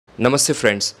Namaste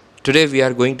friends, today we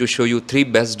are going to show you 3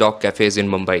 best dog cafes in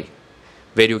Mumbai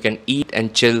where you can eat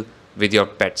and chill with your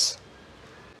pets.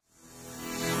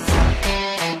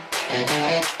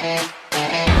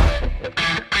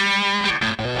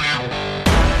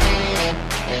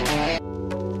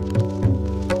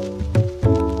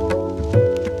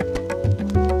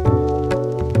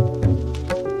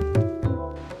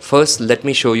 First, let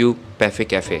me show you Pefe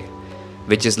Cafe,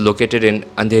 which is located in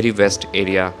Andheri West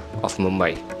area of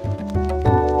Mumbai.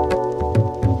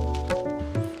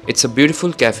 It's a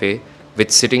beautiful cafe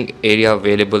with sitting area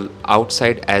available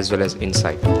outside as well as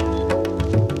inside.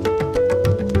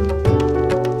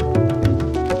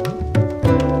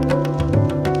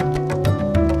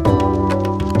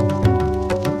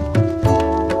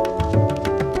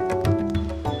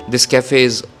 This cafe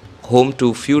is home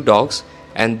to few dogs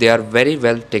and they are very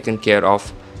well taken care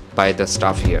of by the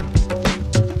staff here.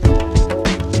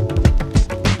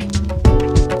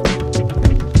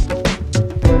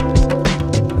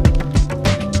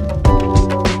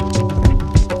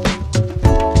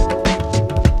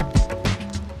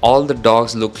 All the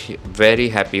dogs look very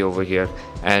happy over here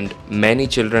and many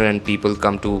children and people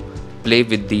come to play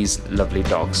with these lovely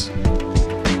dogs.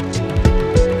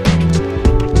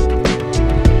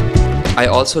 I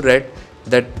also read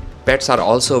that pets are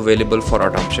also available for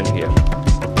adoption here.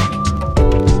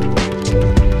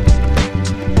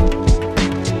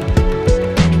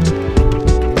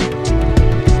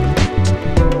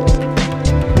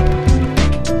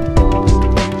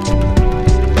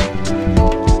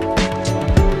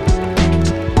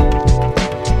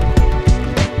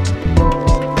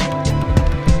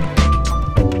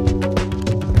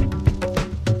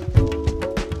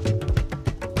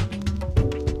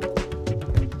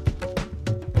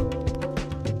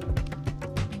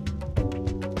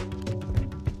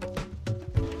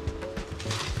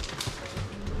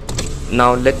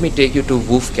 Now let me take you to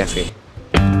Woof Cafe.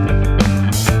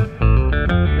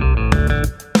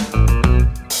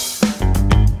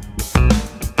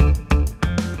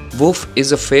 Woof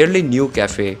is a fairly new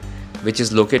cafe which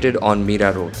is located on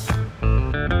Mira Road.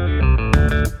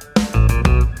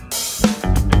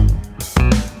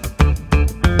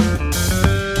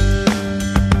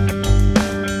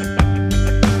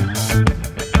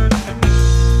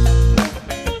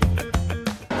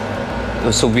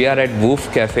 So we are at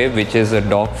Woof Cafe, which is a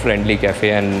dog friendly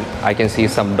cafe, and I can see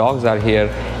some dogs are here.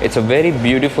 It's a very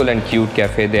beautiful and cute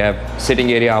cafe. They have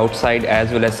sitting area outside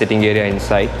as well as sitting area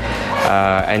inside,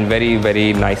 and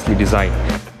very nicely designed.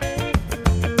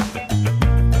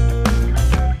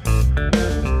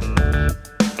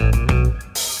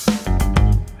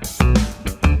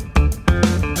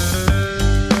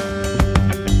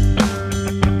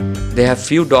 They have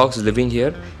few dogs living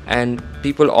here and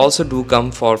people also do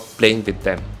come for playing with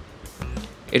them.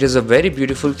 It is a very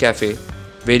beautiful cafe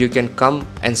where you can come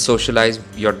and socialize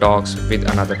your dogs with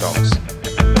another dogs.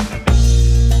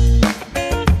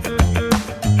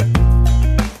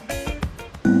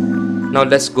 Now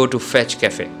let's go to Fetch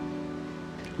Cafe,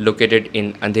 located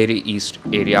in Andheri East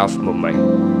area of Mumbai.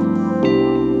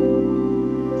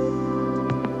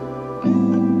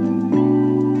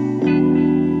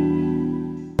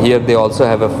 Here they also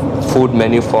have a food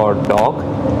menu for dog.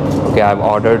 Okay, I've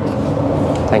ordered.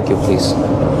 Thank you, please.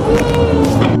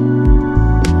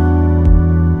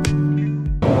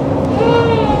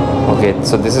 Okay,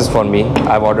 so this is for me.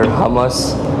 I've ordered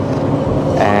hummus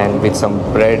and with some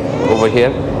bread over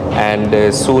here,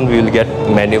 and soon we will get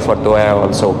menu for Toya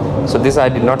also. So this I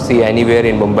did not see anywhere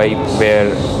in Mumbai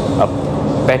where a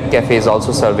pet cafe is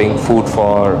also serving food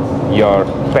for your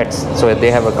pets. So they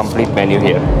have a complete menu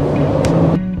here.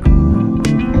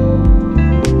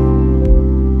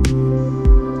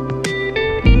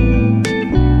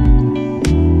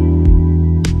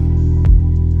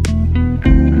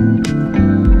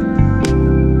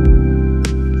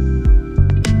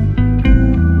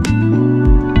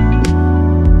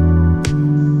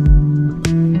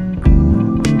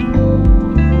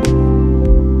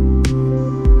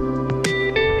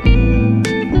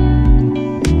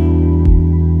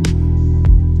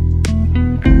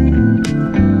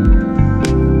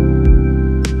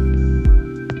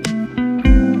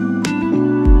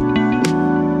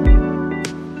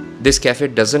 This cafe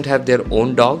doesn't have their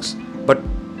own dogs, but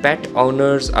pet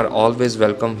owners are always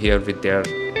welcome here with their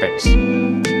pets.